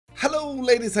Hello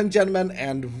ladies and gentlemen,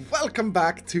 and welcome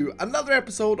back to another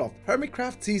episode of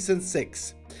Hermitcraft Season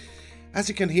 6. As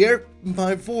you can hear,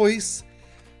 my voice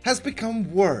has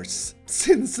become worse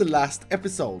since the last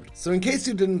episode. So in case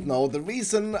you didn't know, the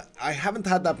reason I haven't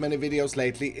had that many videos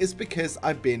lately is because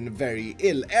I've been very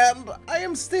ill, and I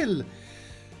am still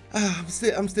I'm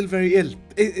still very ill.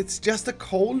 It's just a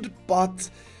cold, but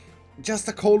just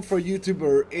a cold for a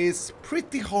YouTuber is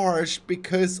pretty harsh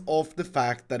because of the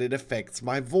fact that it affects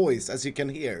my voice, as you can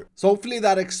hear. So hopefully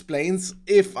that explains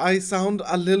if I sound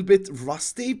a little bit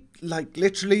rusty. Like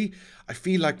literally, I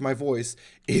feel like my voice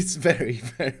is very,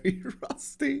 very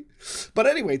rusty. But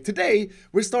anyway, today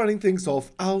we're starting things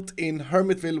off out in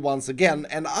Hermitville once again,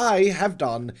 and I have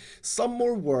done some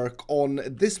more work on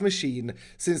this machine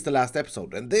since the last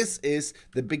episode. And this is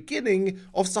the beginning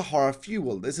of Sahara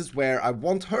Fuel. This is where I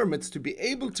want hermits to be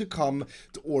able to come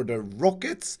to order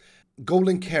rockets,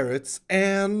 golden carrots,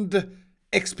 and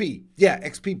XP. Yeah,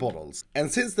 XP bottles.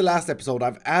 And since the last episode,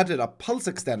 I've added a pulse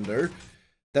extender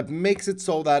that makes it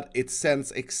so that it sends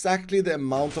exactly the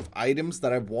amount of items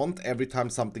that I want every time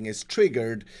something is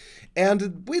triggered.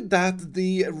 And with that,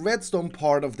 the redstone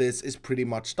part of this is pretty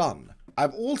much done.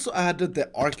 I've also added the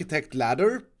architect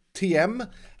ladder, TM,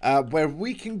 where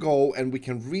we can go and we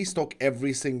can restock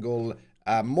every single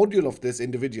module of this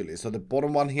individually. So the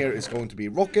bottom one here is going to be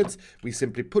rockets. We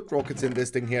simply put rockets in this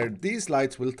thing here. These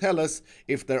lights will tell us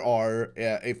if there are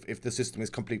if the system is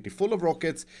completely full of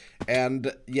rockets.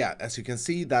 And yeah, as you can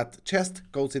see, that chest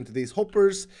goes into these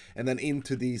hoppers and then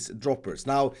into these droppers.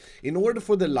 Now, in order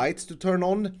for the lights to turn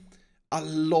on, a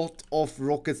lot of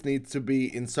rockets need to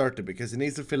be inserted because it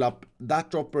needs to fill up that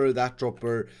dropper, that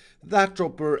dropper, that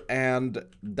dropper, and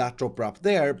that dropper up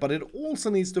there, but it also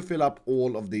needs to fill up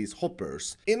all of these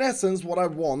hoppers. In essence, what I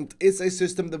want is a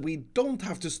system that we don't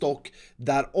have to stock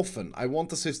that often. I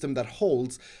want a system that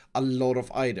holds a lot of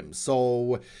items.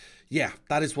 So yeah,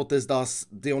 that is what this does.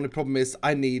 The only problem is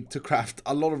I need to craft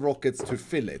a lot of rockets to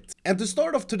fill it. And to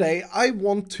start off today, I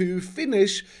want to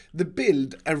finish the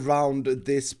build around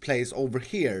this place over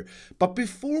here. But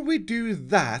before we do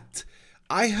that,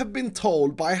 I have been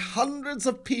told by hundreds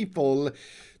of people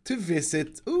to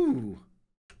visit. Ooh,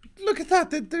 look at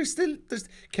that. There's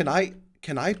can I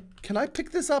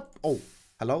pick this up? Oh,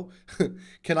 hello.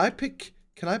 Can I pick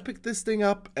this thing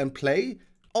up and play?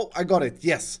 Oh, I got it.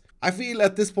 Yes. I feel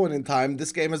at this point in time,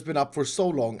 this game has been up for so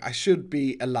long, I should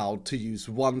be allowed to use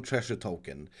one treasure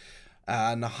token.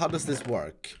 Now, how does this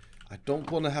work? I don't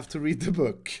want to have to read the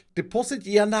book. Deposit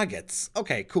yeah nuggets.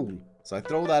 Okay, cool. So I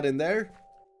throw that in there.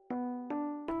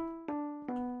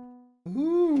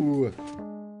 Ooh.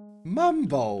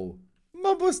 Mumbo.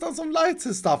 Mumbo's done some lights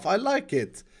and stuff. I like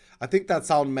it. I think that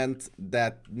sound meant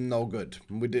that no good.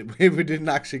 We didn't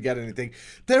actually get anything.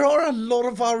 There are a lot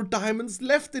of our diamonds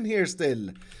left in here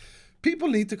still. People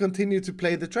need to continue to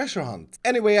play the treasure hunt.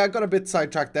 Anyway, I got a bit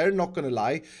sidetracked there, not gonna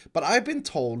lie. But I've been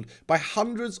told by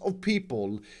hundreds of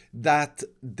people that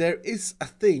there is a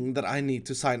thing that I need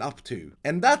to sign up to.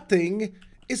 And that thing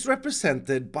is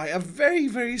represented by a very,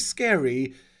 very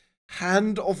scary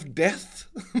hand of death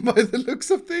by the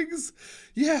looks of things.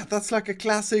 Yeah, that's like a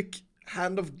classic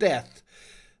hand of death.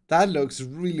 That looks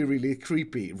really, really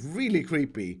creepy. Really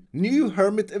creepy. New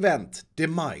hermit event,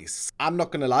 DEMISE. I'm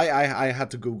not gonna lie, I had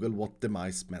to Google what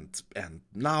DEMISE meant, and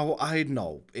now I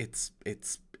know. It's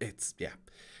yeah,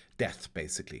 death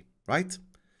basically, right?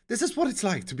 This is what it's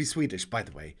like to be Swedish, by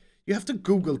the way. You have to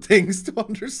Google things to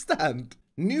understand.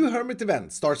 New Hermit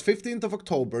event starts 15th of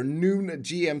October, noon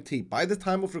GMT. By the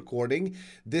time of recording,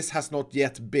 this has not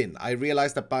yet been. I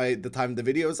realized that by the time the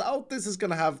video is out, this is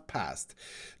gonna have passed.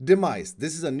 DEMISE.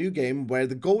 This is a new game where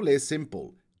the goal is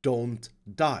simple. Don't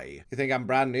die. You think I'm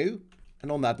brand new?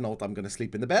 And on that note, I'm gonna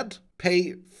sleep in the bed.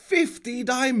 Pay 50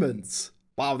 diamonds.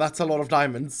 Wow, that's a lot of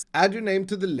diamonds. Add your name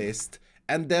to the list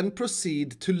and then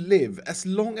proceed to live as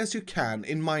long as you can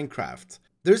in Minecraft.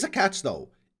 There's a catch though.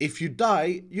 If you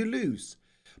die, you lose.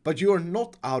 But you are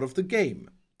not out of the game.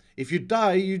 If you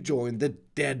die, you join the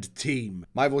dead team.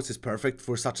 My voice is perfect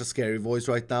for such a scary voice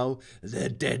right now. The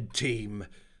dead team.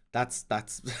 That's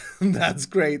that's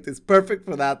great. It's perfect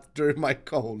for that during my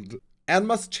cold. And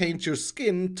must change your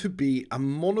skin to be a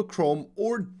monochrome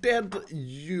or dead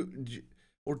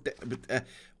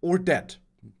or dead.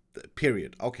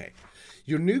 Period. Okay.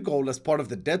 Your new goal as part of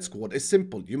the Dead Squad is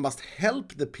simple. You must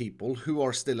help the people who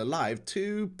are still alive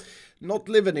to not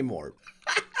live anymore.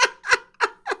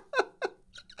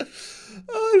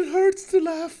 hurts to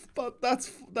laugh, but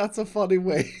that's a funny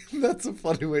way. That's a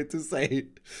funny way to say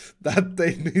it, that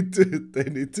they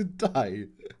need to die.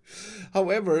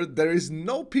 However, there is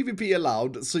no PvP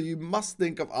allowed, so you must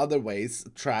think of other ways,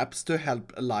 traps, to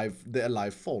help the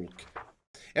alive folk.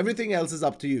 Everything else is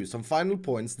up to you. Some final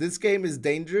points. This game is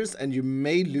dangerous and you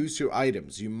may lose your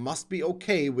items. You must be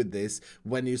okay with this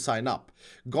when you sign up.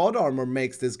 God armor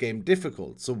makes this game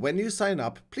difficult, so when you sign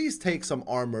up, please take some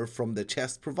armor from the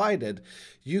chest provided.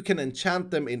 You can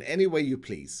enchant them in any way you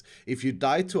please. If you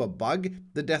die to a bug,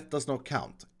 the death does not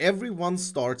count. Everyone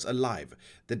starts alive.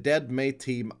 The dead may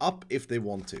team up if they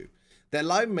want to. The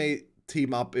alive may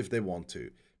team up if they want to.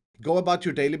 Go about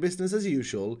your daily business as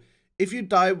usual. If you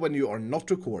die when you are not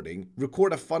recording,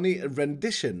 record a funny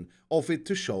rendition of it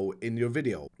to show in your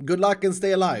video. Good luck and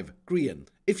stay alive, Grian.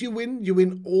 If you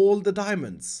win all the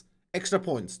diamonds. Extra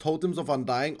points, totems of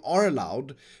undying are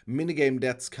allowed. Minigame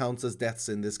deaths counts as deaths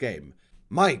in this game.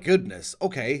 My goodness,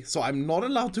 okay, so I'm not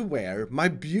allowed to wear my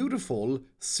beautiful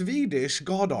Swedish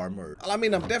god armor. I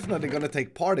mean, I'm definitely gonna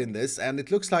take part in this, and it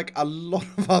looks like a lot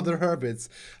of other hermits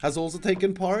has also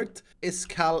taken part.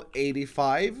 Iskall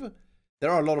 85. There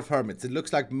are a lot of hermits. It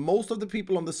looks like most of the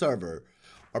people on the server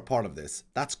are part of this.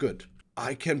 That's good.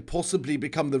 I can possibly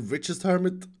become the richest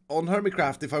hermit on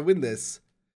Hermitcraft if I win this.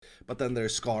 But then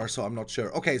there's Scar, so I'm not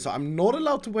sure. Okay, so I'm not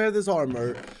allowed to wear this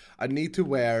armor. I need to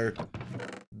wear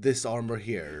this armor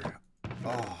here.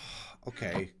 Oh,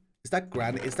 okay. Is that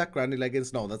granny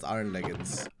leggings? No, that's iron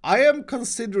leggings. I am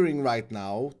considering right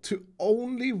now to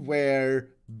only wear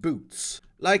boots.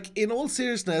 Like, in all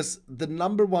seriousness, the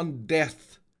 #1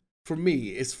 death for me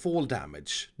is fall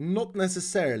damage, not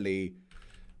necessarily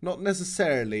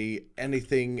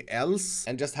anything else.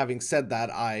 And just having said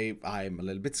that, I'm a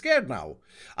little bit scared now.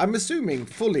 I'm assuming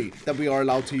fully that we are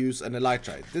allowed to use an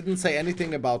elytra. It didn't say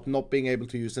anything about not being able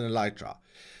to use an elytra.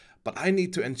 But I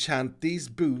need to enchant these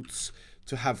boots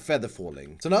to have feather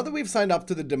falling. So now that we've signed up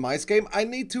to the DEMISE game, I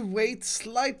need to wait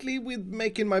slightly with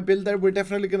making my build there. We're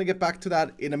definitely going to get back to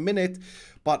that in a minute.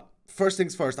 But first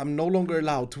things first, I'm no longer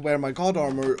allowed to wear my god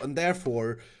armor, and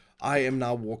therefore I am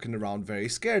now walking around very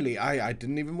scarily. I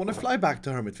didn't even want to fly back to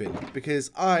Hermitville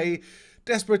because I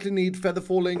desperately need feather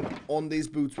falling on these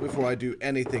boots before I do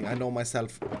anything. I know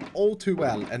myself all too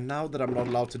well, and now that I'm not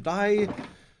allowed to die,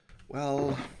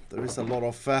 well, there is a lot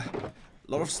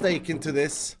of stake into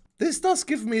this. This does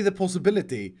give me the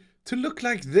possibility to look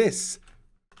like this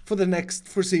for the next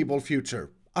foreseeable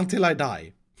future until I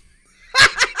die.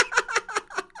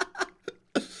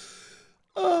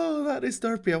 Oh, that is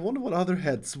derpy. I wonder what other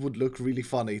heads would look really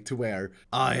funny to wear.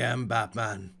 I am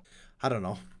Batman. I don't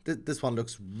know. This one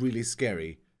looks really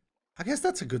scary. I guess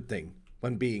that's a good thing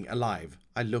when being alive.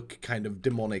 I look kind of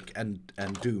demonic and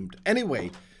doomed.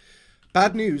 Anyway,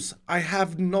 bad news. I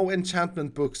have no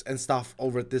enchantment books and stuff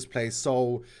over at this place,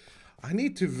 so I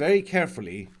need to very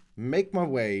carefully make my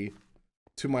way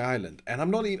to my island. And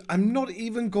I'm not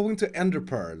even going to Ender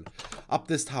Pearl up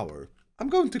this tower. I'm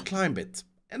going to climb it.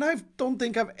 And I don't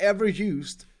think I've ever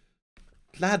used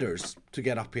ladders to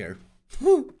get up here.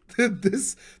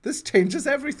 This changes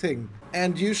everything.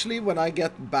 And usually when I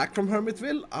get back from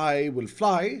Hermitville, I will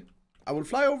fly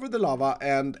over the lava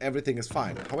and everything is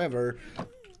fine. However,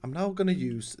 I'm now gonna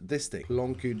use this thing.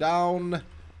 Plonk you down,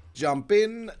 jump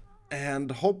in,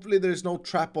 and hopefully there's no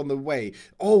trap on the way.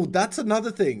 Oh, that's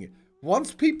another thing.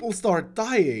 Once people start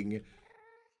dying,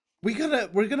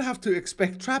 we're gonna have to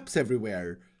expect traps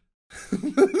everywhere.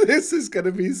 This is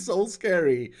gonna be so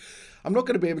scary. I'm not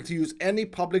gonna be able to use any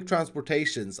public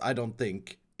transportations, I don't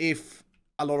think, if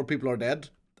a lot of people are dead.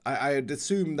 I'd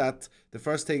assume that the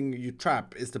first thing you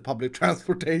trap is the public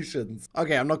transportations.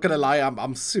 Okay, I'm not gonna lie,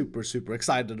 I'm super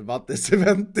excited about this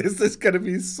event. This is gonna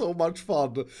be so much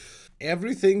fun.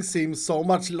 Everything seems so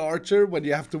much larger when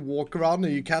you have to walk around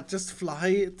and you can't just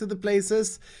fly to the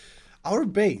places. Our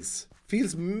base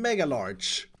feels mega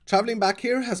large. Traveling back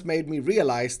here has made me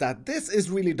realize that this is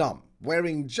really dumb.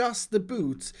 Wearing just the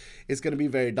boots is going to be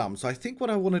very dumb. So I think what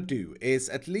I want to do is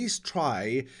at least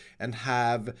try and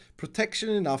have protection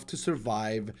enough to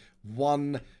survive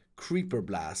one creeper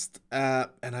blast. And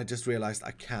I just realized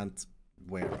I can't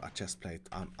wear a chest plate.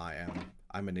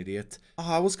 I'm an idiot.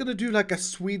 Oh, I was going to do like a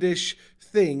Swedish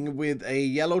thing with a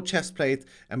yellow chest plate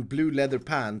and blue leather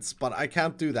pants, but I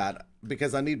can't do that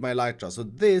because I need my elytra. So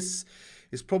this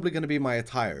is probably going to be my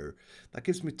attire. That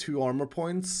gives me 2 armor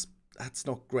points. That's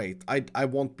not great. I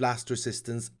want blast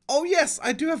resistance. Oh yes,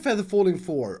 I do have feather falling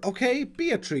 4. Okay,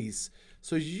 Beatrice.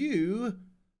 So you,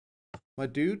 my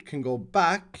dude, can go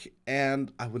back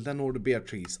and I will then order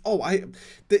Beatrice. Oh,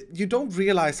 you don't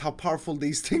realize how powerful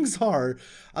these things are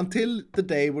until the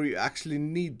day where you actually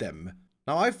need them.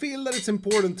 Now I feel that it's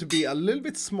important to be a little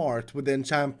bit smart with the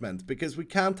enchantment, because we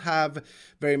can't have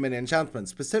very many enchantments,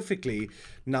 specifically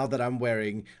now that I'm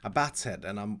wearing a bat's head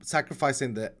and I'm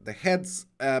sacrificing the head's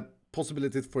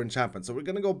possibilities for enchantment. So we're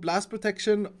gonna go blast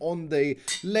protection on the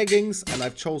leggings, and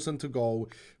I've chosen to go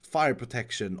fire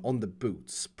protection on the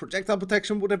boots. Projectile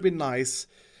protection would have been nice,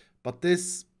 but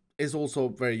this is also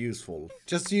very useful.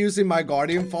 Just using my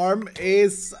guardian farm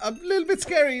is a little bit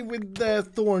scary with the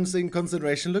thorns in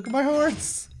consideration. Look at my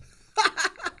hearts.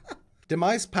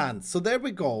 Demise pants. So there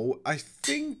we go. I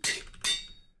think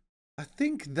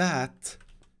that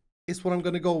is what I'm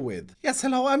gonna go with. Yes,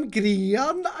 hello, I'm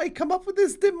Grian. I come up with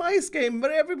this Demise game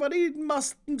where everybody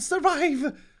must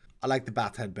survive. I like the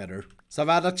bat head better. So I've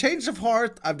had a change of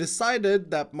heart. I've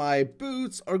decided that my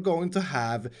boots are going to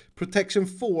have protection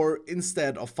 4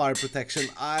 instead of fire protection.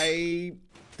 I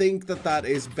think that that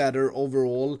is better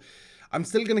overall. I'm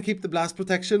still going to keep the blast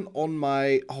protection on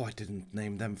my... Oh, I didn't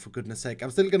name them, for goodness sake.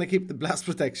 I'm still going to keep the blast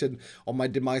protection on my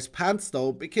Demise pants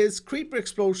though, because creeper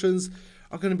explosions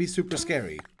are going to be super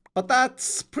scary. But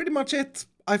that's pretty much it.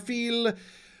 I feel...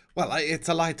 Well, it's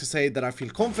a lie to say that I feel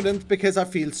confident, because I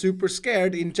feel super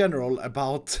scared in general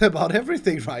about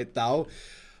everything right now.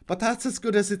 But that's as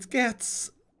good as it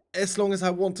gets, as long as I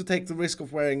want to take the risk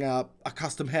of wearing a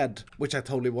custom head, which I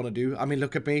totally want to do. I mean,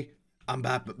 look at me. I'm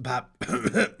Batman.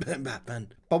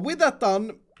 But with that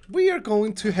done, we are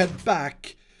going to head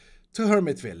back to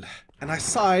Hermitville. And I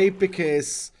sigh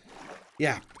because,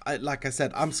 yeah, like I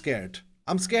said, I'm scared.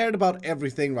 I'm scared about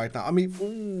everything right now. I mean,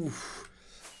 ooh.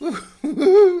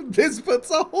 This puts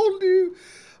a whole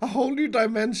new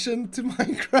dimension to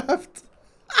Minecraft.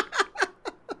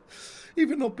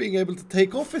 Even not being able to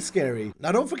take off is scary.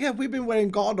 Now don't forget, we've been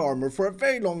wearing god armor for a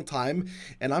very long time,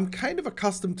 and I'm kind of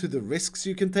accustomed to the risks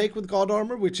you can take with god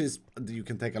armor, which is you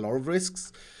can take a lot of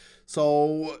risks.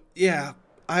 So yeah,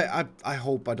 I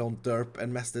hope I don't derp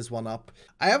and mess this one up.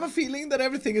 I have a feeling that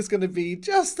everything is going to be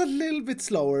just a little bit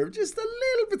slower,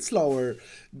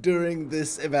 during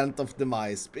this event of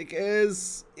Demise,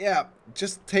 because yeah,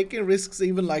 just taking risks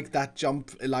even like that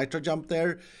jump, elytra jump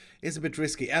there, is a bit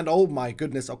risky. And oh my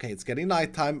goodness, okay, it's getting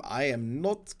nighttime. I am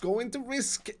not going to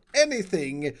risk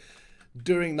anything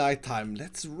during nighttime.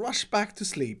 Let's rush back to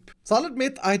sleep. So I'll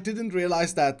admit, I didn't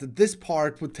realize that this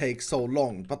part would take so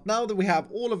long, but now that we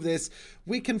have all of this,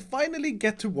 we can finally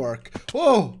get to work.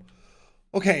 Oh,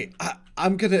 okay,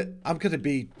 I'm gonna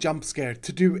be jump scared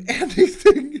to do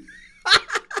anything.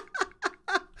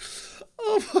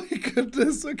 Oh my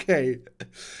goodness, okay.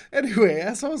 Anyway,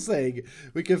 as I was saying,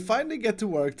 we can finally get to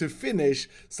work to finish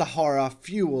Sahara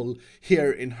Fuel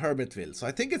here in Hermitville. So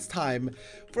I think it's time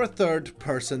for a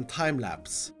third-person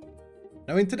time-lapse.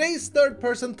 Now in today's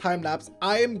third-person time-lapse,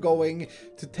 I am going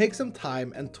to take some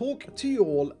time and talk to you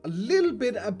all a little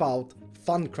bit about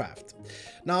Funcraft.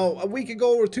 Now, a week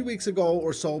ago or 2 weeks ago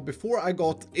or so, before I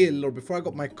got ill, or before I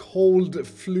got my cold,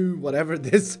 flu, whatever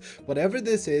this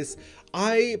is,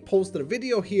 I posted a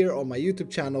video here on my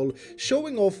YouTube channel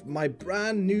showing off my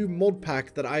brand new mod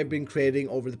pack that I've been creating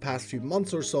over the past few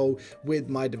months or so with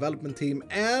my development team.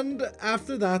 And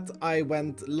after that, I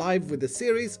went live with the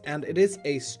series, and it is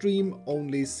a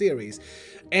stream-only series.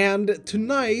 And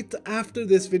tonight, after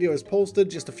this video is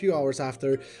posted, just a few hours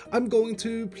after, I'm going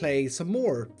to play some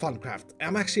more Funcraft.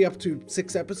 I'm actually up to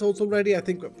 6 episodes already. I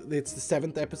think it's the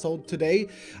 7th episode today.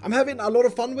 I'm having a lot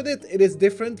of fun with it. It is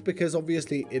different because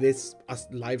obviously it is a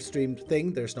live streamed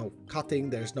thing. There's no cutting,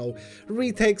 there's no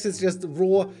retakes. It's just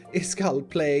raw Iskall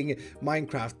playing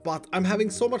Minecraft. But I'm having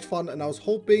so much fun, and I was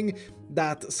hoping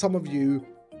that some of you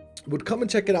would come and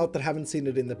check it out that haven't seen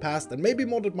it in the past. And maybe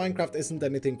modded Minecraft isn't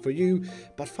anything for you,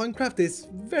 but Funcraft is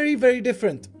very, very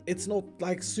different. It's not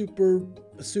like super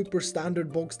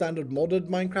standard, bog standard modded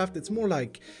Minecraft. It's more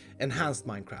like enhanced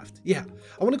Minecraft. Yeah,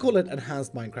 I want to call it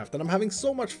enhanced Minecraft, and I'm having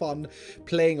so much fun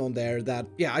playing on there that,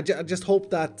 yeah, I just hope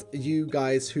that you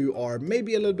guys who are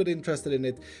maybe a little bit interested in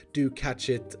it do catch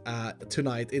it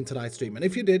tonight in tonight's stream. And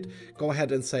if you did, go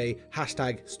ahead and say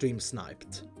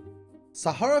 #streamsniped.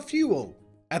 Sahara Fuel.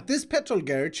 At this petrol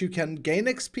garage, you can gain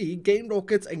XP, gain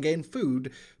rockets, and gain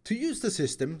food. To use the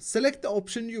system, select the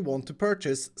option you want to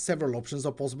purchase. Several options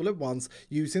are possible at once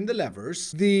using the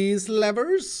levers. These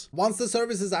levers. Once the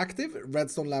service is active,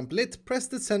 redstone lamp lit, press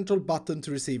the central button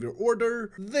to receive your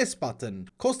order. This button.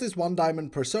 Cost is 1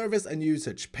 diamond per service and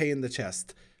usage. Pay in the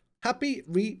chest. Happy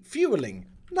refueling.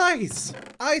 Nice!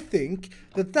 I think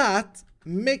that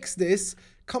makes this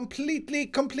completely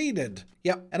completed.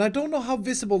 Yeah, and I don't know how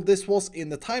visible this was in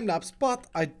the time-lapse, but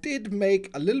I did make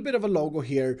a little bit of a logo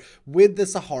here with the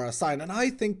Sahara sign, and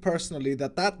I think personally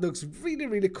that looks really,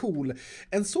 really cool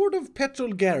and sort of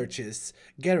petrol garagey.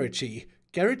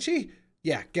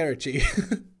 Yeah, Garrity.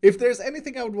 If there's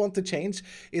anything I would want to change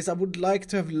is I would like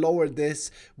to have lowered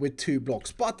this with 2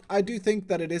 blocks. But I do think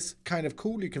that it is kind of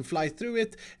cool. You can fly through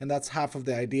it, and that's half of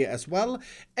the idea as well.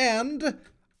 And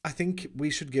I think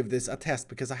we should give this a test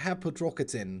because I have put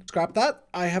rockets in. Scrap that.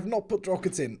 I have not put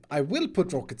rockets in. I will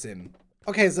put rockets in.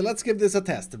 Okay, so let's give this a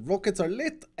test. The rockets are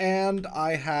lit and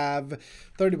I have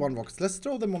 31 rockets. Let's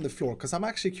throw them on the floor because I'm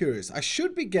actually curious. I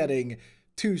should be getting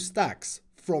 2 stacks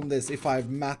from this if I've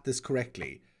mapped this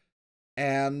correctly.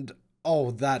 And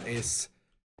oh, that is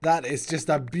just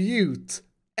a beaut.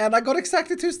 And I got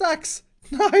exactly 2 stacks.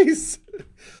 Nice.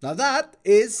 Now that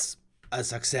is a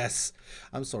success.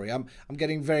 I'm sorry, I'm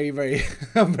getting very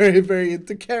I'm very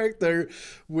into character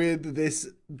with this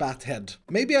bat head.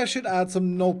 Maybe I should add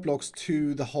some note blocks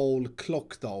to the whole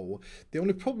clock though. The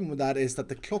only problem with that is that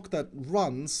the clock that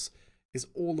runs is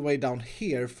all the way down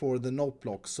here for the note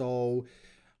block. So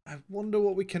I wonder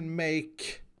what we can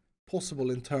make possible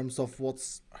in terms of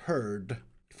what's heard.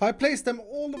 If I place them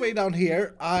all the way down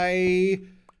here, I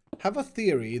have a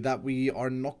theory that we are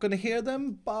not going to hear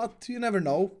them, but you never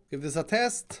know. Give this a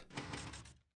test.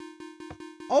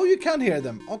 Oh, you can hear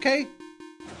them. Okay.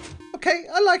 Okay,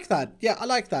 I like that. Yeah, I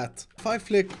like that. If I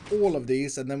flick all of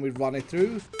these and then we run it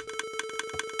through.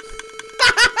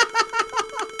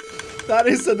 That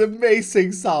is an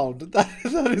amazing sound. That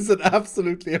is an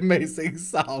absolutely amazing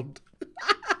sound.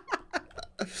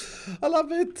 I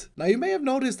love it. Now you may have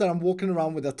noticed that I'm walking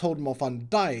around with a totem of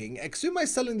undying. Exuma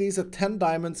is selling these at 10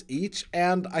 diamonds each,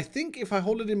 and I think if I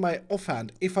hold it in my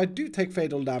offhand, if I do take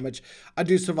fatal damage, I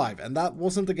do survive. And that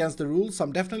wasn't against the rules, so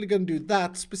I'm definitely going to do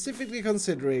that, specifically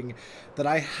considering that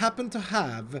I happen to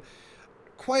have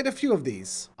quite a few of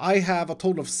these. I have a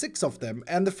total of 6 of them,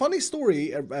 and the funny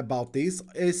story about these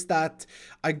is that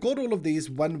I got all of these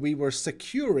when we were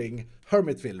securing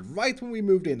Hermitville, right when we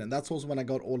moved in, and that's also when I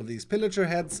got all of these pillager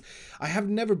heads. I have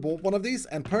never bought one of these,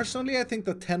 and personally I think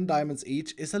that 10 diamonds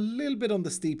each is a little bit on the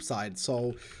steep side,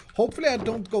 so hopefully I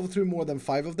don't go through more than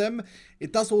 5 of them.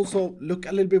 It does also look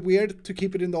a little bit weird to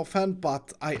keep it in the offhand,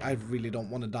 but I really don't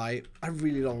want to die. I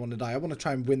really don't want to die. I want to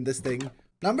try and win this thing.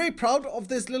 Now, I'm very proud of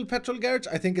this little petrol garage.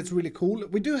 I think it's really cool.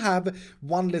 We do have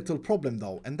one little problem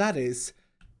though, and that is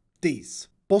these.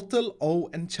 Bottle O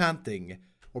Enchanting,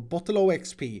 or Bottle O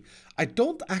XP. I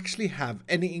don't actually have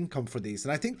any income for these,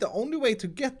 and I think the only way to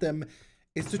get them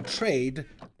is to trade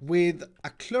with a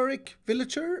cleric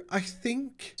villager, I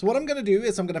think. So what I'm gonna do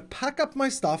is I'm gonna pack up my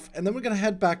stuff, and then we're gonna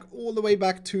head back all the way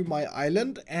back to my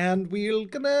island, and we're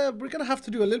gonna have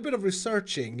to do a little bit of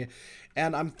researching.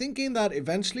 And I'm thinking that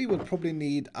eventually we'll probably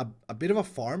need a bit of a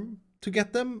farm to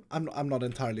get them. I'm not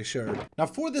entirely sure. Now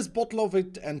for this Bottle of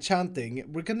it Enchanting,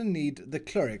 we're gonna need the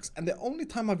clerics. And the only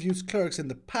time I've used clerics in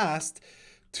the past,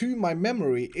 to my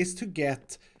memory, is to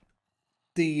get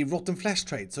the rotten flesh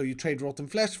trade. So you trade rotten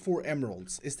flesh for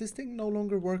emeralds. Is this thing no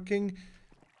longer working?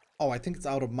 Oh, I think it's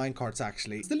out of minecarts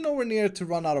actually. Still nowhere near to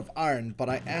run out of iron, but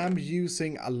I am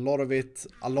using a lot of it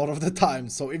a lot of the time.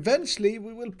 So eventually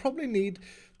we will probably need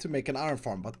to make an iron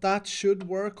farm, but that should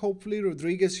work. Hopefully,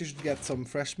 Rodriguez, you should get some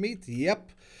fresh meat.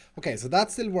 Yep. Okay, so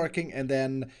that's still working, and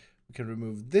then we can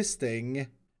remove this thing,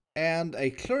 and a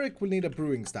cleric will need a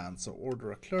brewing stand. So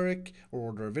order a cleric or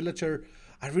order a villager.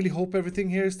 I really hope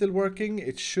everything here is still working.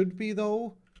 It should be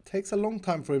though. It takes a long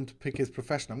time for him to pick his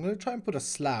profession. I'm going to try and put a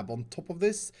slab on top of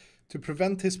this to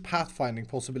prevent his pathfinding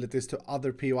possibilities to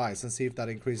other POIs and see if that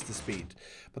increases the speed.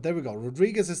 But there we go.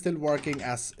 Rodriguez is still working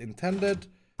as intended.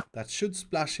 That should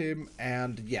splash him,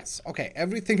 and yes, okay,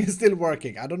 everything is still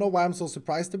working. I don't know why I'm so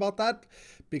surprised about that,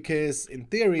 because in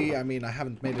theory, I mean, I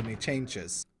haven't made any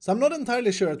changes. So I'm not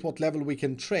entirely sure at what level we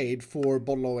can trade for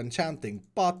Bottle O Enchanting,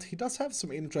 but he does have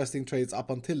some interesting trades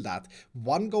up until that.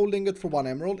 1 gold ingot for 1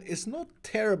 emerald is not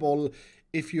terrible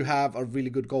if you have a really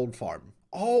good gold farm.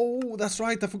 Oh, that's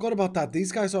right, I forgot about that.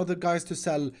 These guys are the guys to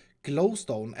sell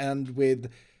glowstone, and with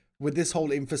this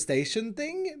whole infestation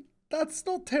thing, that's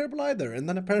not terrible either. And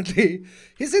then apparently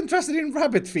he's interested in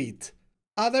rabbit feet.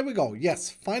 Ah, there we go. Yes,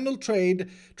 final trade.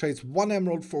 Trades 1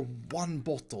 emerald for 1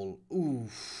 bottle.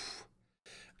 Oof.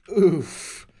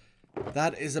 Oof.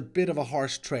 That is a bit of a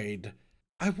harsh trade.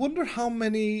 I wonder how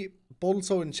many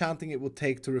bottles of enchanting it would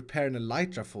take to repair an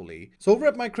elytra fully. So over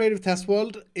at my creative test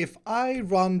world, if I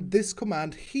run this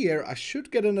command here, I should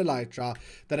get an elytra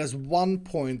that has 1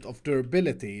 point of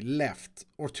durability left,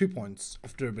 or 2 points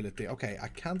of durability. Okay, I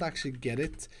can't actually get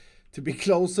it to be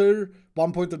closer.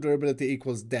 1 point of durability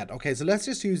equals dead. Okay, so let's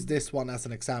just use this one as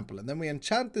an example, and then we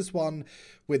enchant this one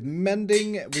with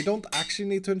mending. We don't actually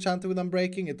need to enchant it with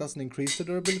unbreaking. It doesn't increase the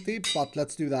durability, but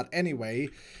let's do that anyway.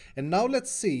 And now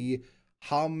let's see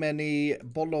how many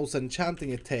bolos enchanting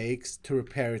it takes to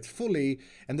repair it fully.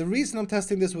 And the reason I'm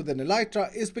testing this with an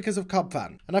elytra is because of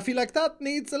Cubfan. And I feel like that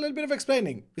needs a little bit of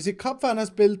explaining. You see, Cubfan has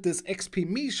built this XP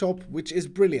Me shop, which is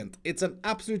brilliant. It's an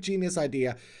absolute genius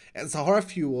idea. And Sahara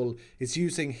Fuel is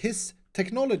using his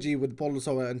technology with bolos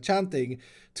enchanting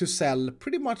to sell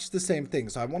pretty much the same thing.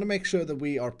 So I want to make sure that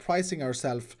we are pricing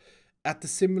ourselves at the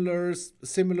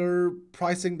similar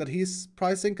pricing that he's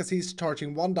pricing, because he's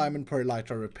charging 1 diamond per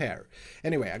elytra repair.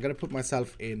 Anyway, I'm gonna put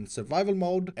myself in survival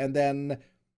mode, and then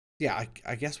yeah,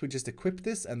 I guess we just equip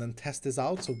this and then test this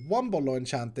out. So 1 bottle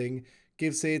enchanting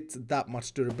gives it that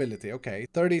much durability. Okay,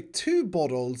 32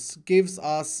 bottles gives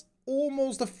us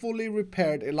almost a fully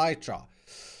repaired elytra.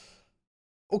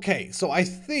 Okay, so I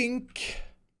think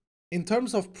in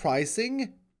terms of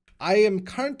pricing, I am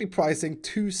currently pricing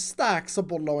 2 stacks of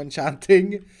bottle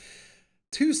enchanting.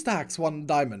 2 stacks, 1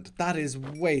 diamond. That is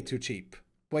way too cheap.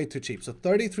 Way too cheap. So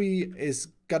 33 is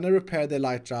gonna repair the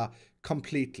elytra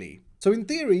completely. So in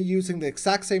theory, using the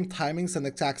exact same timings and the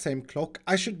exact same clock,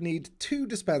 I should need 2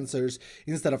 dispensers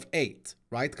instead of 8,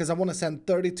 right? Because I want to send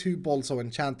 32 bolts of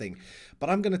enchanting. But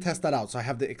I'm going to test that out. So I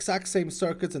have the exact same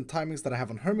circuits and timings that I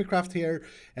have on Hermitcraft here.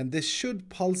 And this should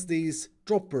pulse these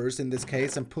droppers in this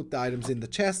case and put the items in the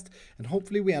chest. And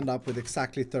hopefully we end up with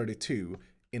exactly 32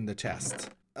 in the chest.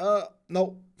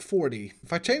 No, 40.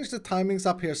 If I change the timings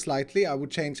up here slightly, I would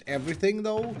change everything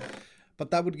though. But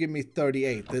that would give me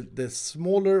 38. The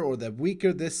smaller or the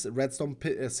weaker this redstone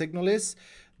signal is,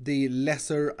 the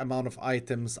lesser amount of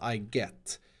items I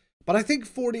get. But I think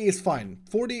 40 is fine.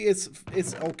 40 is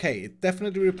okay. It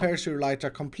definitely repairs your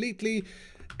elytra completely.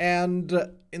 And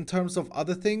in terms of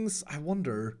other things, I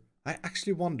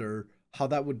actually wonder how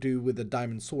that would do with a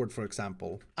diamond sword, for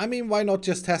example. I mean, why not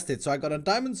just test it? So I got a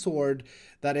diamond sword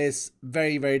that is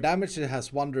very, very damaged. It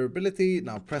has 1 durability.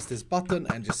 Now press this button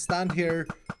and just stand here.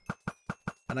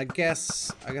 And I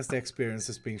guess the experience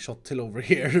is being shot till over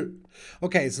here.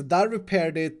 Okay, so that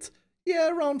repaired it. Yeah,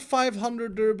 around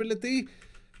 500 durability.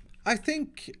 I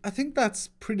think that's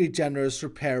pretty generous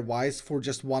repair-wise for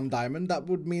just 1 diamond. That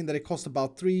would mean that it costs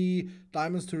about 3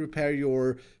 diamonds to repair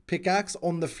your pickaxe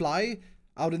on the fly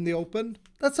out in the open.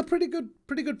 That's a pretty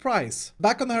good price.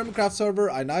 Back on the Hermitcraft server,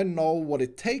 I now know what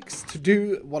it takes to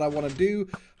do what I want to do.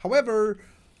 However,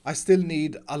 I still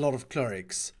need a lot of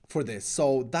clerics for this.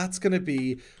 So that's going to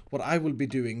be what I will be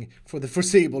doing for the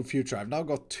foreseeable future. I've now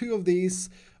got 2 of these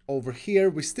over here.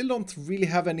 We still don't really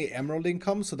have any emerald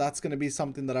income, so that's going to be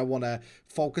something that I want to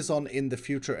focus on in the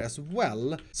future as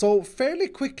well. So fairly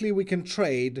quickly we can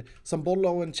trade some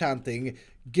bottle enchanting,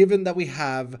 given that we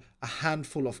have a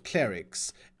handful of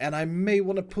clerics. And I may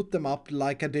want to put them up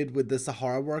like I did with the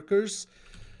Sahara workers.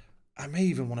 I may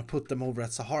even want to put them over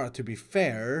at Sahara, to be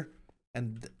fair,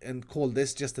 and call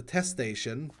this just a test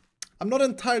station. I'm not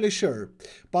entirely sure,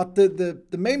 but the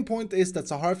main point is that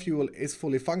Sahara Fuel is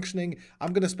fully functioning.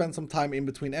 I'm going to spend some time in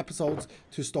between episodes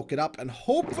to stock it up, and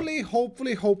hopefully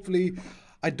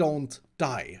I don't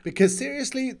die. Because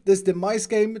seriously, this DEMISE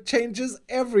game changes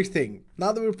everything.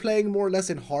 Now that we're playing more or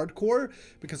less in hardcore,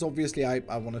 because obviously I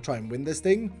want to try and win this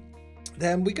thing,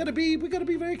 then we gotta be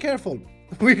very careful.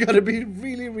 We gotta be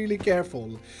really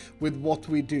careful with what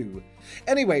we do.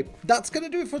 Anyway, that's gonna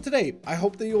do it for today. I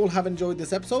hope that you all have enjoyed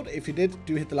this episode. If you did,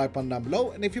 do hit the like button down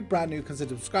below. And if you're brand new,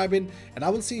 consider subscribing. And I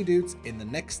will see you dudes in the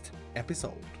next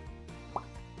episode.